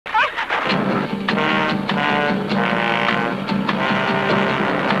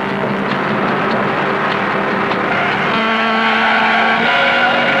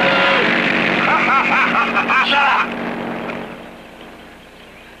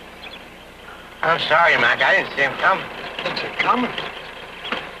I'm sorry, Mac. I didn't see him coming. Didn't see him coming?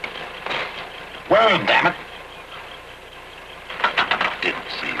 Well, damn it. Didn't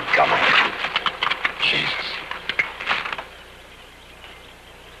see him coming. Jesus.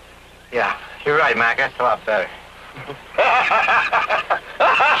 Yeah, you're right, Mac. That's a lot better.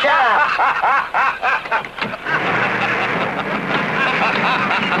 Shut up!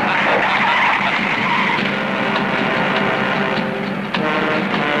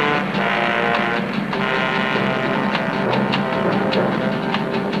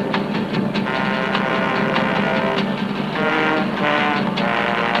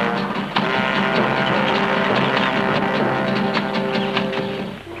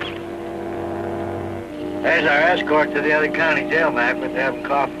 There's our escort to the other county jail, Mac, but they're having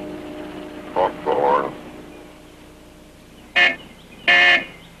coffee. What for?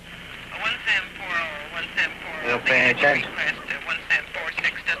 174. You don't pay any attention.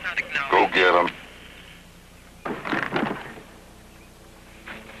 Go get him.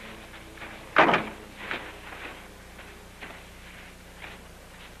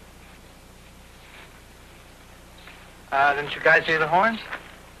 Didn't you guys see the horns?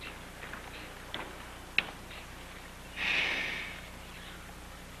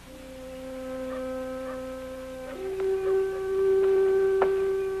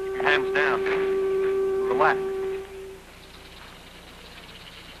 Hands down. Relax.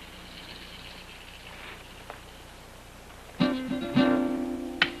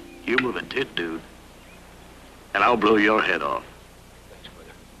 You move a tit, dude, and I'll blow your head off.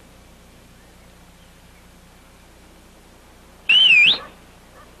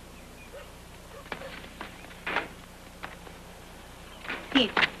 Here.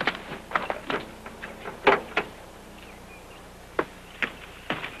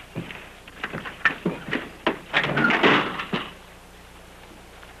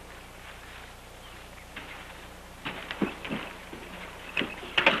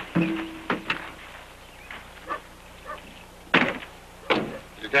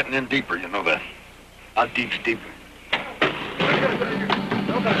 You're getting in deeper, you know that. How deep's deeper?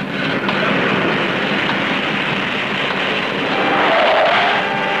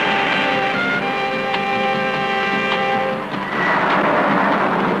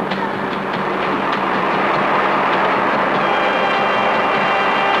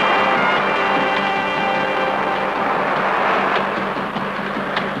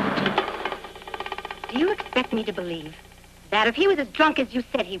 Do you expect me to believe that if he was as drunk as you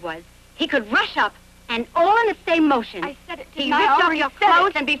said he was, he could rush up and all in the same motion? I said it, He didn't I? ripped off Already your said it.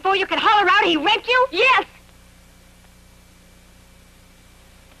 clothes, and before you could holler out, he raped you? Yes!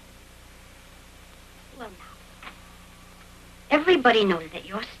 Well, now, everybody knows that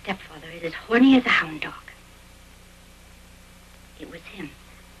your stepfather is as horny as a hound dog. It was him,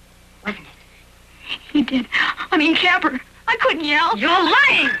 wasn't it? He did. I mean, Camper, I couldn't yell. You're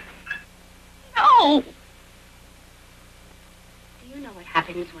lying! No! Do you know what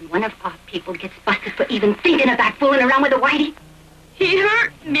happens when one of our people gets busted for even thinking about fooling around with a whitey? He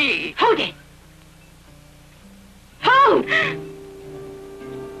hurt me. Who did? Who?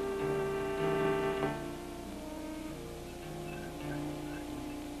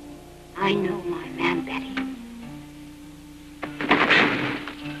 I know my man, Betty.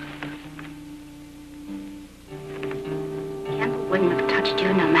 Campbell wouldn't have touched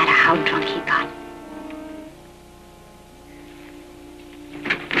you no matter how drunk he got.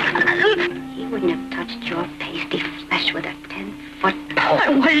 He wouldn't have touched your pasty flesh with a 10-foot pole. I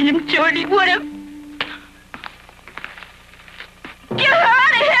wanted him to, and he would have. Get her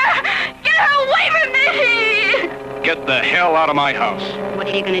out of here! Get her away from me! Get the hell out of my house. What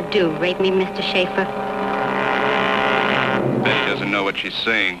are you gonna do, rape me, Mr. Schaefer? Betty doesn't know what she's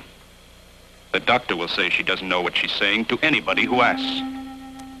saying. The doctor will say she doesn't know what she's saying to anybody who asks.